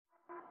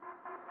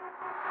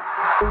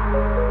When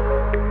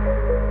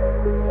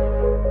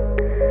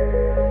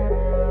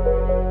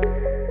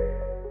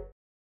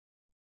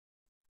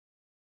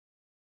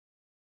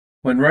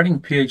writing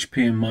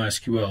PHP and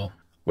MySQL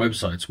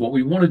websites, what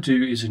we want to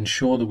do is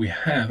ensure that we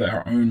have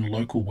our own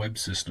local web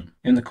system.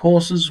 In the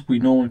courses, we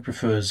normally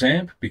prefer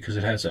Xampp because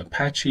it has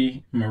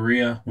Apache,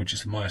 Maria, which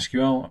is the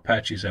MySQL,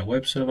 Apache is our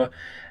web server,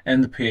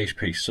 and the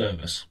PHP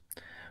service.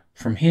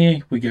 From here,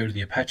 we go to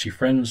the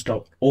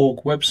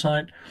apachefriends.org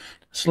website,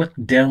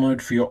 select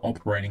download for your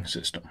operating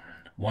system.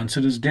 Once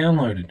it is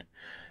downloaded,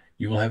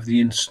 you will have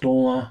the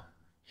installer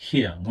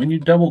here. When you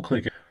double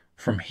click it,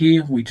 from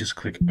here we just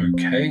click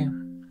OK.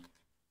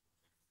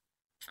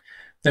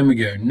 Then we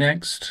go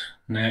next,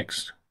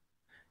 next,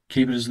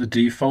 keep it as the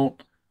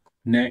default,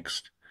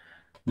 next,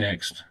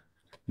 next,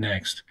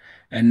 next,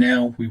 and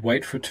now we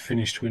wait for it to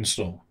finish to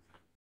install.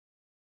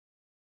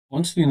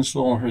 Once the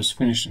installer has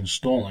finished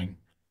installing,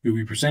 you'll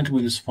be presented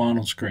with this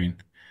final screen.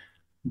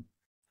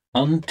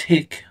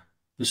 Untick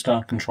the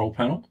Start Control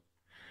Panel,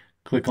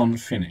 click on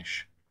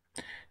Finish.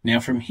 Now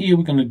from here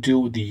we're going to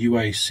deal with the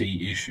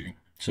UAC issue.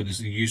 So this is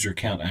the user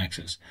account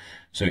access.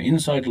 So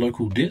inside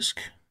local disk,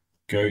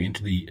 go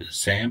into the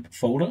Xampp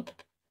folder,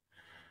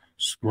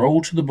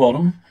 scroll to the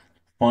bottom,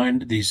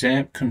 find the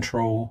Xampp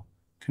control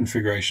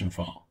configuration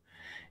file.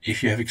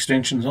 If you have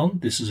extensions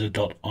on, this is a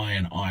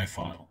 .ini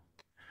file.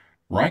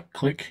 Right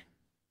click,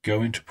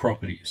 go into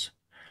Properties.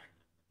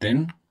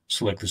 Then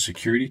select the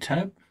Security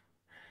tab.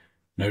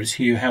 Notice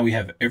here how we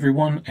have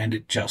everyone and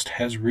it just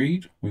has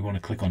read. We want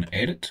to click on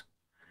Edit,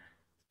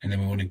 and then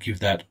we want to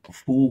give that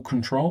full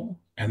control,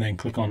 and then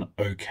click on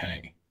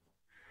OK.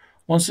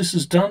 Once this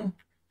is done,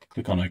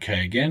 click on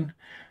OK again.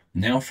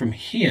 Now from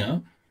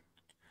here,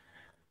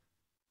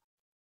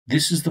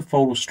 this is the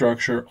folder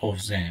structure of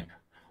Xampp.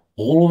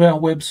 All of our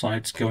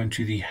websites go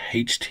into the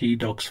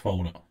htdocs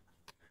folder.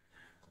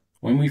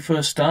 When we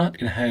first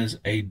start, it has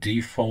a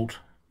default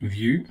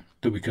view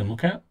that we can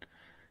look at.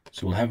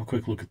 So we'll have a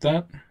quick look at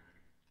that.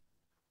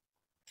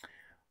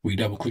 We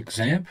double click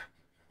Xampp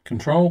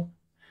control.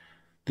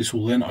 This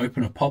will then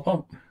open a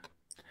pop-up.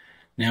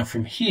 Now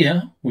from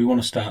here, we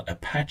want to start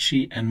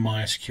Apache and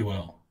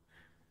MySQL.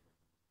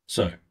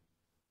 So,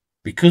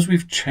 because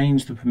we've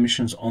changed the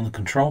permissions on the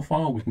control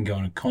file, we can go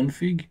into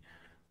Config,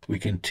 we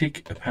can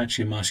tick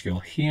Apache and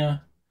MySQL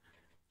here,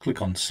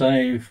 click on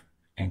Save,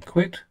 and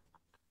Quit.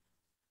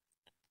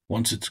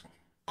 Once it's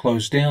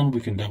closed down,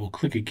 we can double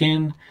click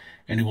again,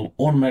 and it will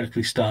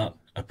automatically start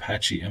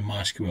Apache and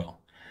MySQL.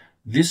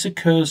 This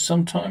occurs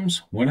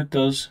sometimes. When it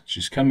does,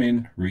 just come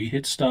in,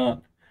 re-hit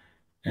Start,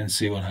 and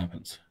see what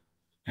happens.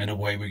 And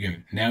away we go.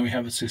 Now we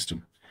have a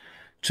system.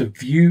 To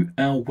view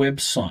our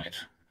website,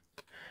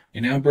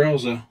 in our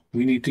browser,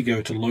 we need to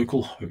go to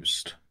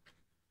localhost.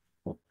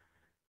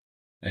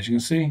 As you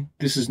can see,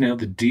 this is now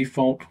the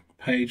default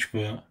page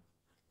for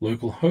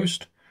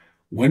localhost.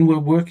 When we're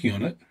working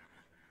on it,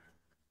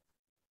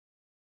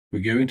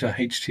 we go into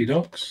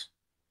htdocs.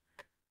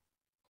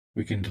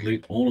 We can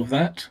delete all of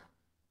that.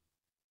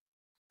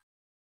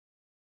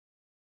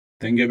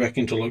 Then go back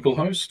into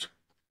localhost.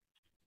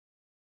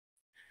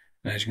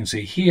 And as you can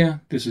see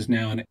here, this is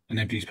now an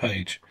empty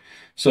page.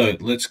 So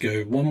let's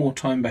go one more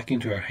time back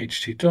into our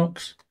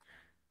htdocs.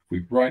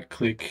 We right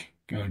click,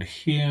 go into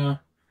here,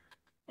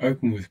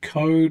 open with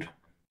code.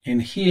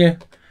 In here,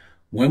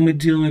 when we're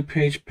dealing with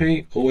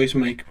PHP, always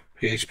make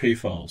PHP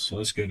files. So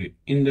let's go to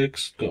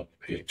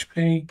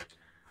index.php.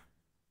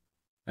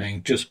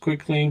 And just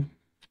quickly,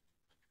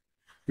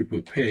 we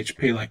put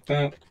PHP like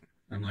that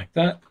and like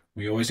that.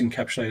 We always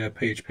encapsulate our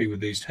PHP with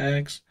these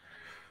tags.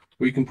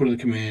 We can put in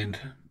the command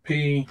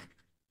php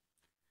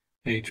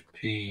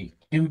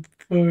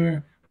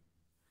info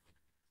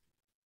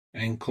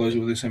and close it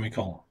with a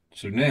semicolon.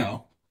 So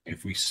now,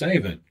 if we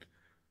save it,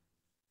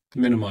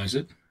 minimize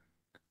it,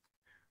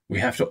 we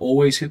have to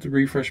always hit the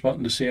refresh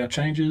button to see our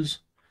changes.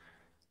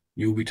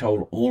 You'll be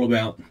told all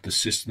about the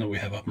system that we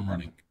have up and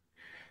running.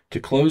 To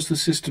close the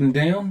system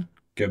down,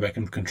 go back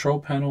into the control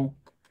panel,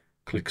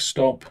 click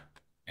stop,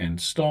 and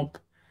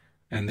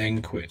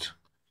then quit.